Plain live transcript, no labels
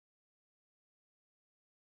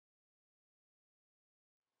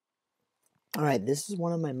Alright, this is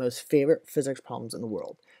one of my most favorite physics problems in the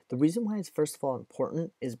world. The reason why it's first of all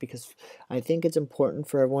important is because I think it's important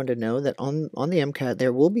for everyone to know that on the MCAT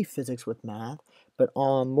there will be physics with math, but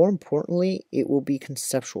more importantly, it will be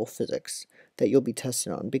conceptual physics that you'll be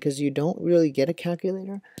tested on because you don't really get a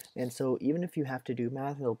calculator, and so even if you have to do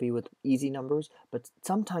math, it'll be with easy numbers, but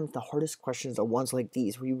sometimes the hardest questions are ones like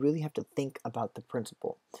these where you really have to think about the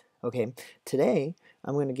principle. Okay, today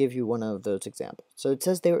I'm going to give you one of those examples. So it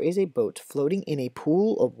says there is a boat floating in a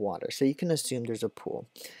pool of water. So you can assume there's a pool.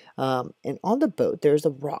 And on the boat, there's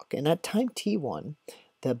a rock. And at time t1,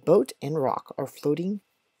 the boat and rock are floating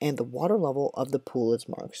and the water level of the pool is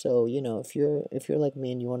marked. So, you know, if you're like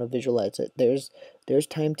me and you want to visualize it, there's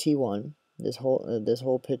time t1. This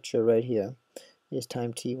whole picture right here is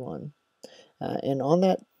time t1. And on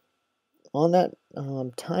that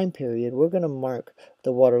time period, we're going to mark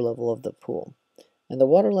the water level of the pool. And the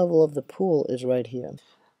water level of the pool is right here.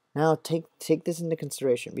 Now take this into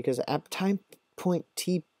consideration because at time point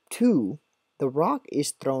T2, the rock is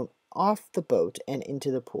thrown off the boat and into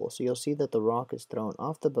the pool. So you'll see that the rock is thrown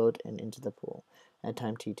off the boat and into the pool at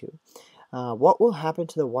time T2. What will happen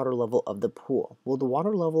to the water level of the pool? Will the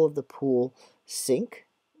water level of the pool sink,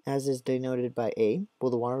 as is denoted by A? Will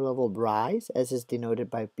the water level rise, as is denoted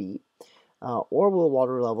by B? Or will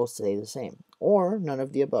water level stay the same? Or none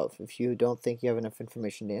of the above. If you don't think you have enough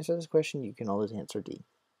information to answer this question, you can always answer D.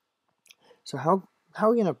 So how are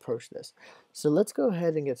we going to approach this? So let's go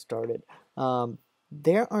ahead and get started.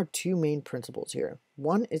 There are two main principles here.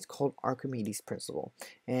 One is called Archimedes Principle.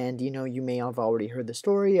 And you may have already heard the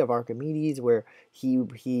story of Archimedes where he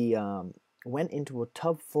went into a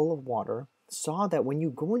tub full of water, saw that when you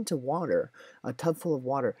go into water, a tub full of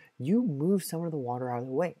water, you move some of the water out of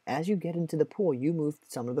the way. As you get into the pool, you move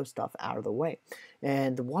some of the stuff out of the way.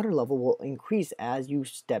 And the water level will increase as you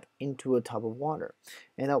step into a tub of water.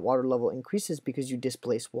 And that water level increases because you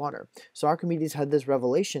displace water. So Archimedes had this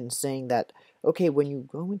revelation saying that, okay, when you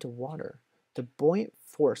go into water, the buoyant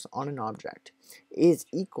force on an object is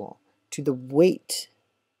equal to the weight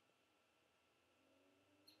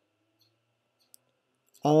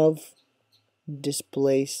of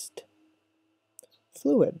displaced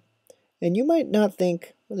fluid. And you might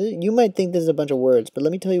think this is a bunch of words, but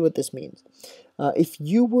let me tell you what this means. If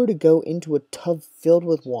you were to go into a tub filled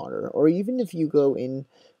with water, or even if you go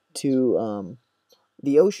into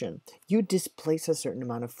the ocean, you displace a certain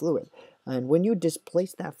amount of fluid. And when you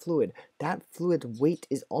displace that fluid's weight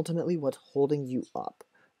is ultimately what's holding you up.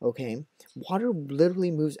 Okay? Water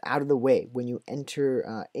literally moves out of the way when you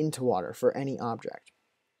enter into water for any object.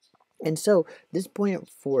 And so this buoyant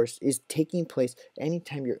force is taking place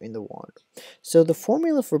anytime you're in the water. So the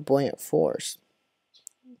formula for buoyant force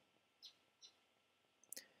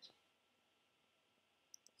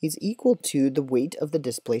is equal to the weight of the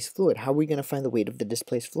displaced fluid. How are we going to find the weight of the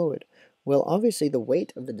displaced fluid? Well, obviously the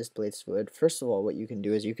weight of the displaced fluid, first of all, what you can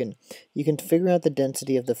do is you can figure out the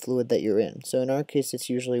density of the fluid that you're in. So in our case, it's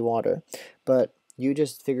usually water, but you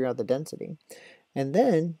just figure out the density. And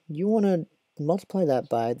then you want to multiply that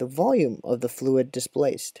by the volume of the fluid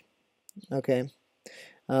displaced. Okay.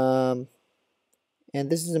 And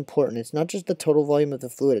this is important. It's not just the total volume of the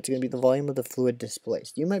fluid. It's going to be the volume of the fluid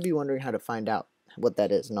displaced. You might be wondering how to find out what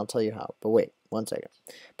that is, and I'll tell you how. But wait, one second.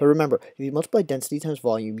 But remember, if you multiply density times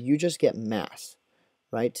volume, you just get mass,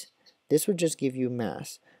 right? This would just give you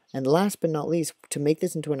mass. And last but not least, to make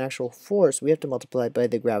this into an actual force, we have to multiply it by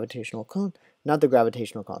the gravitational constant, not the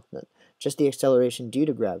gravitational constant, just the acceleration due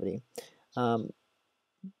to gravity.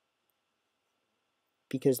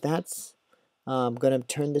 Because that's going to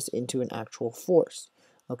turn this into an actual force,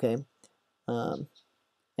 okay?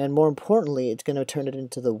 And more importantly, it's going to turn it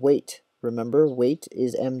into the weight. Remember, weight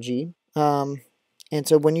is mg. And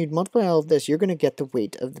so when you multiply all of this, you're going to get the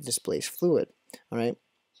weight of the displaced fluid, all right?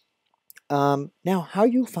 Now, how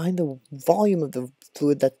you find the volume of the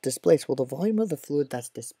fluid that's displaced? Well, the volume of the fluid that's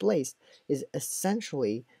displaced is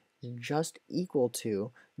essentially just equal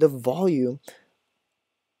to the volume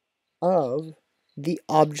of the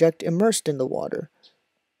object immersed in the water.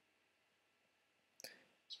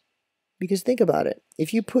 Because think about it.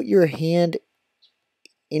 If you put your hand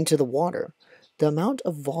into the water, the amount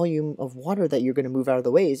of volume of water that you're going to move out of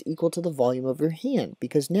the way is equal to the volume of your hand,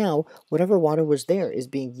 because now whatever water was there is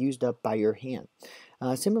being used up by your hand.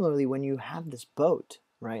 Similarly, when you have this boat,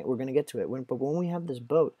 right, we're going to get to it, but when we have this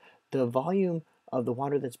boat, the volume of the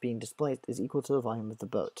water that's being displaced is equal to the volume of the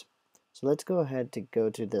boat. So let's go ahead to go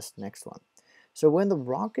to this next one. So when the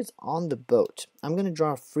rock is on the boat, I'm going to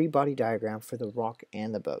draw a free body diagram for the rock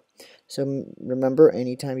and the boat. So remember,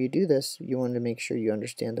 anytime you do this, you want to make sure you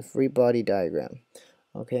understand the free body diagram.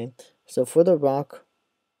 Okay, so for the rock,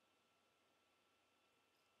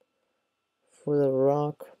 for the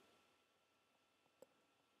rock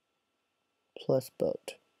plus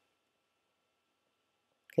boat.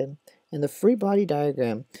 Okay, and the free body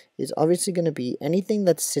diagram is obviously going to be anything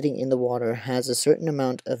that's sitting in the water has a certain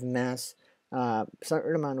amount of mass,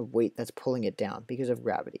 certain amount of weight that's pulling it down because of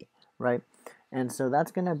gravity, right? And so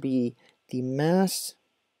that's going to be the mass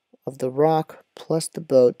of the rock plus the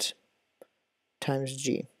boat times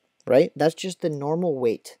g, right? That's just the normal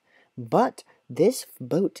weight. But this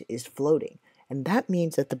boat is floating, and that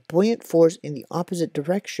means that the buoyant force in the opposite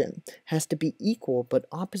direction has to be equal but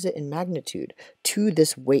opposite in magnitude to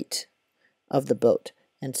this weight of the boat.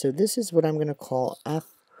 And so this is what I'm going to call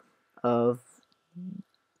I'm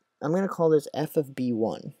going to call this F of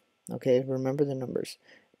B1. Okay, remember the numbers.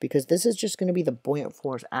 Because this is just going to be the buoyant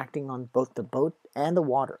force acting on both the boat and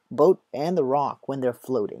the boat and the rock when they're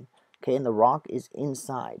floating. Okay, and the rock is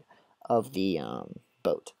inside of the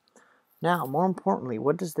boat. Now, more importantly,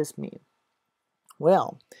 what does this mean?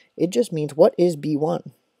 Well, it just means what is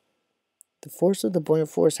B1? The force of the buoyant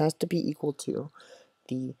force has to be equal to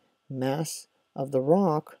the mass of the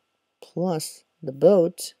rock plus the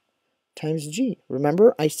boat times g.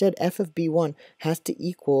 Remember, I said F of B1 has to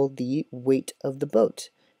equal the weight of the boat.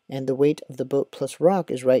 And the weight of the boat plus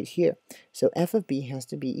rock is right here. So F of B has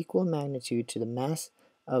to be equal in magnitude to the mass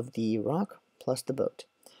of the rock plus the boat.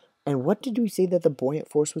 And what did we say that the buoyant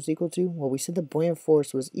force was equal to? Well, we said the buoyant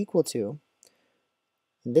force was equal to,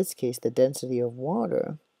 in this case, the density of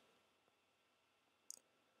water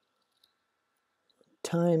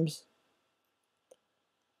times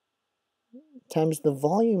the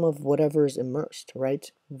volume of whatever is immersed,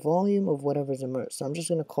 right? Volume of whatever is immersed. So I'm just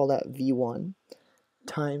going to call that V1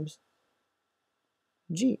 times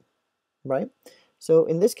G, right? So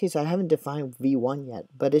in this case, I haven't defined V1 yet,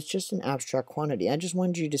 but it's just an abstract quantity. I just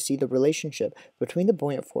wanted you to see the relationship between the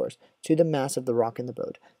buoyant force to the mass of the rock in the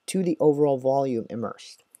boat to the overall volume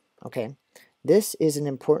immersed, okay? This is an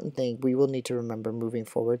important thing we will need to remember moving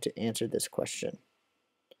forward to answer this question.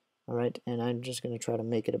 All right, and I'm just going to try to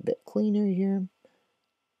make it a bit cleaner here.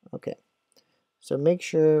 Okay, so make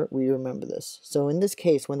sure we remember this. So in this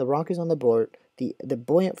case, when the rock is on the board, the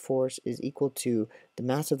buoyant force is equal to the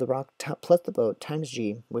mass of the rock plus the boat times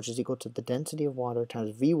g, which is equal to the density of water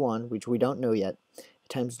times V1, which we don't know yet,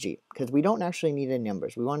 times g, because we don't actually need any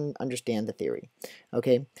numbers. We want to understand the theory.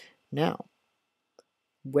 Okay, now,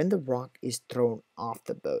 when the rock is thrown off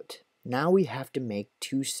the boat, now we have to make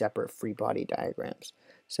two separate free body diagrams.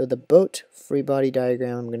 So the boat free body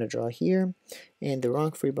diagram I'm going to draw here, and the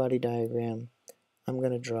rock free body diagram I'm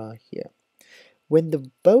going to draw here. When the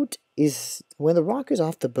rock is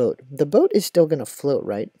off the boat is still going to float,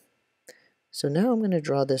 right? So now I'm going to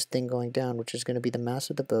draw this thing going down, which is going to be the mass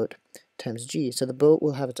of the boat times g. So the boat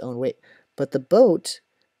will have its own weight, but the boat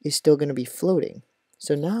is still going to be floating.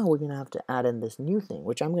 So now we're going to have to add in this new thing,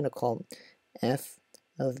 which I'm going to call F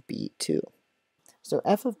of B2. So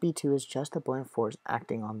F of B2 is just the buoyant force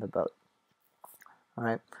acting on the boat. All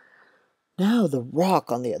right. Now the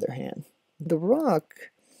rock, on the other hand, the rock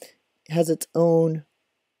has its own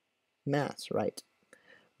mass, right?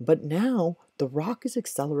 But now the rock is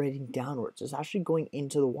accelerating downwards. It's actually going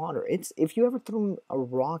into the water. If you ever throw a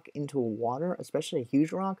rock into water, especially a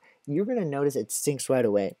huge rock, you're going to notice it sinks right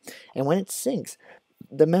away. And when it sinks,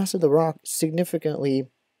 the mass of the rock significantly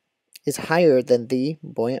is higher than the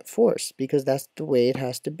buoyant force, because that's the way it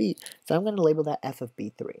has to be. So I'm going to label that F of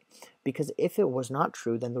B3, because if it was not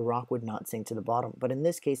true, then the rock would not sink to the bottom. But in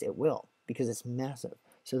this case, it will, because it's massive.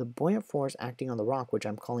 So the buoyant force acting on the rock, which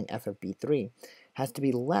I'm calling F of B3, has to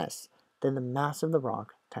be less than the mass of the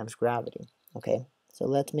rock times gravity. Okay, so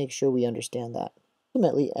let's make sure we understand that.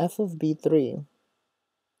 Ultimately, F of B3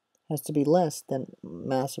 has to be less than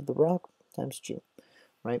mass of the rock times g,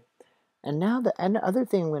 right? And now the other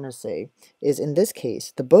thing I'm going to say is, in this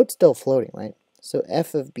case, the boat's still floating, right? So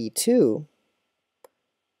F of B2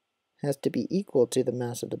 has to be equal to the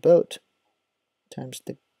mass of the boat times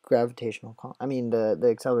the gravitational, the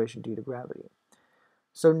acceleration due to gravity.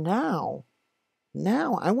 So now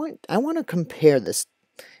I want to compare this.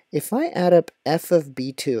 If I add up F of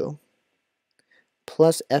B2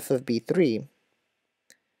 plus F of B3,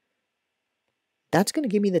 that's going to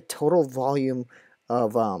give me the total volume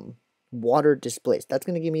of water displaced. That's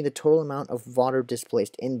going to give me the total amount of water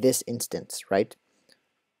displaced in this instance, right?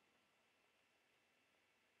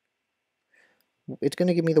 It's going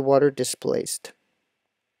to give me the water displaced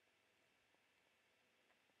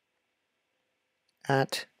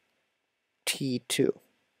at T2,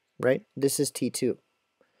 right? This is T2.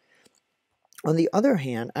 On the other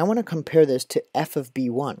hand, I want to compare this to F of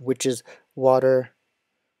B1, which is water,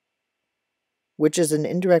 which is an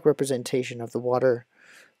indirect representation of the water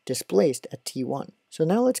displaced at T1. So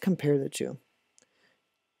now let's compare the two.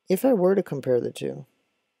 If I were to compare the two,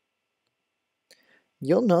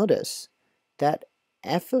 you'll notice that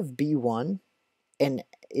F of B1 and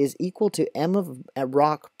is equal to m of a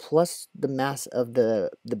rock plus the mass of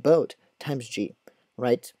the boat times g,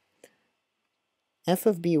 right? F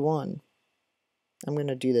of B1, I'm going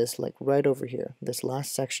to do this like right over here, this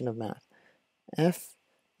last section of math. F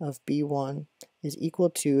of B1 is equal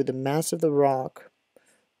to the mass of the rock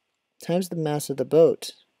times the mass of the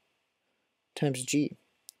boat times g,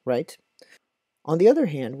 right? On the other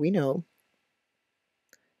hand, we know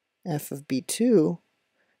F of B2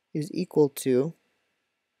 is equal to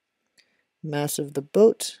mass of the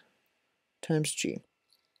boat times g.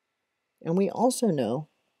 And we also know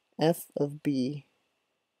F of B3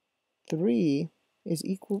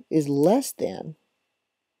 is less than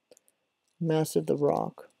mass of the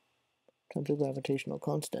rock times the gravitational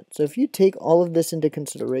constant. So if you take all of this into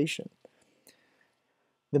consideration,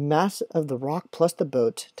 the mass of the rock plus the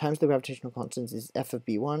boat times the gravitational constant is F of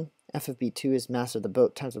B1, F of B2 is mass of the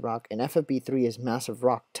boat times the rock, and F of B3 is mass of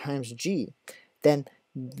rock times g. Then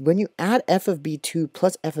when you add F of B2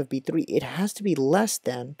 plus F of B3, it has to be less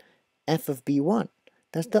than F of B1.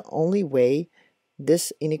 That's the only way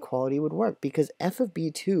this inequality would work, because F of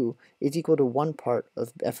B2 is equal to one part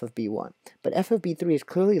of F of B1, but F of B3 is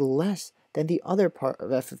clearly less than the other part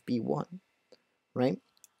of F of B1, right?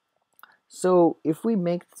 So if we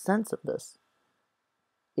make sense of this,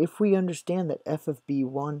 if we understand that F of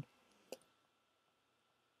B1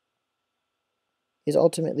 is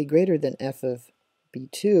ultimately greater than F of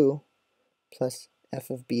B2 plus F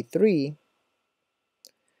of B3,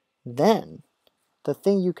 then the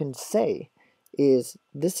thing you can say is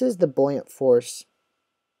this is the buoyant force.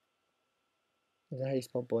 Is that how you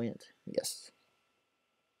spell buoyant? Yes.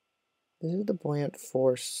 This is the buoyant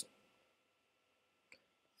force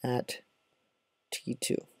at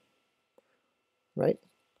T2, right?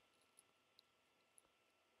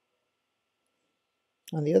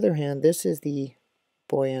 On the other hand, this is the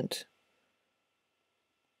buoyant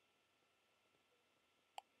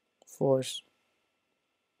force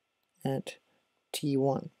at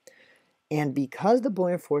T1. And because the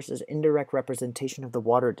buoyant force is indirect representation of the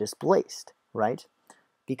water displaced, right?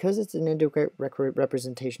 Because it's an indirect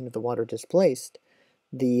representation of the water displaced,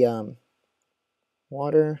 the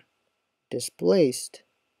water displaced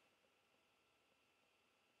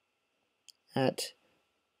at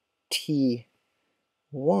T1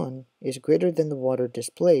 is greater than the water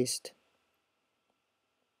displaced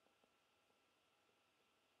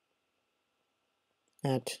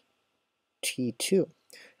at T2.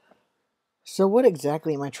 So what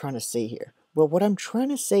exactly am I trying to say here? Well, what I'm trying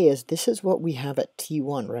to say is this is what we have at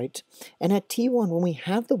T1, right? And at T1, when we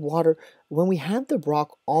have the water, when we have the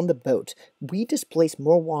rock on the boat, we displace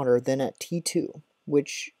more water than at T2,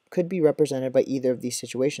 which could be represented by either of these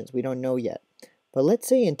situations. We don't know yet. But let's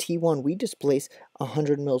say in T1, we displace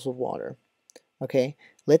 100 mils of water. Okay,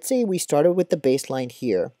 let's say we started with the baseline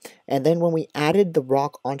here, and then when we added the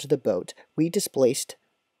rock onto the boat, we displaced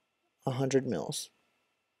 100 mils.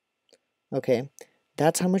 Okay,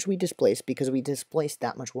 that's how much we displaced because we displaced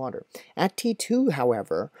that much water. At T2,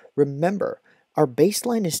 however, remember, our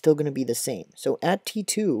baseline is still going to be the same. So at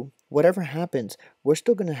T2, whatever happens, we're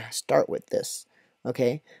still going to start with this,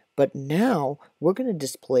 okay? But now we're going to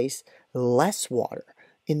displace less water.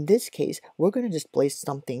 In this case, we're going to displace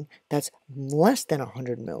something that's less than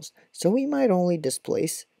 100 mils. So we might only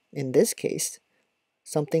displace, in this case,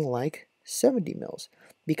 something like 70 mils.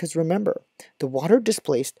 Because remember, the water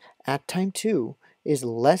displaced at time 2 is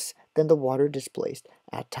less than the water displaced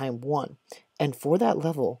at time 1. And for that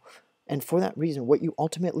level, and for that reason, what you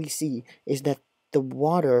ultimately see is that the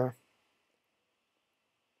water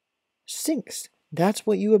sinks. That's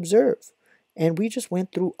what you observe. And we just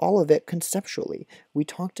went through all of it conceptually. We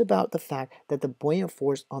talked about the fact that the buoyant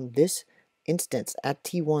force on this instance at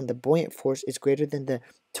T1, the buoyant force is greater than the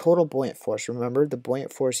total buoyant force. Remember, the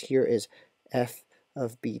buoyant force here is F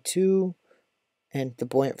of B2, and the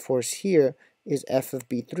buoyant force here is F of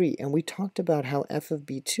B3. And we talked about how F of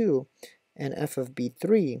B2 and F of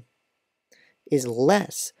B3 is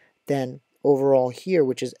less than overall here,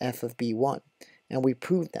 which is F of B1. And we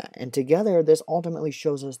proved that. And together, this ultimately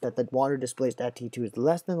shows us that the water displaced at T2 is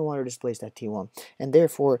less than the water displaced at T1. And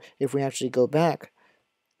therefore, if we actually go back,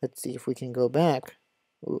 let's see if we can go back.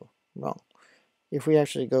 Ooh, wrong. If we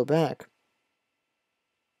actually go back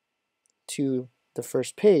to the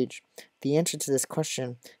first page, the answer to this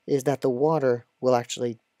question is that the water will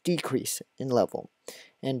actually decrease in level.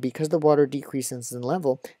 And because the water decreases in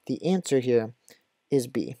level, the answer here is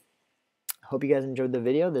B. hope you guys enjoyed the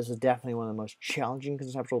video. This is definitely one of the most challenging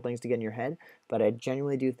conceptual things to get in your head, but I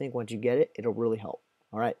genuinely do think once you get it, it'll really help.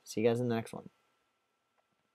 All right, see you guys in the next one.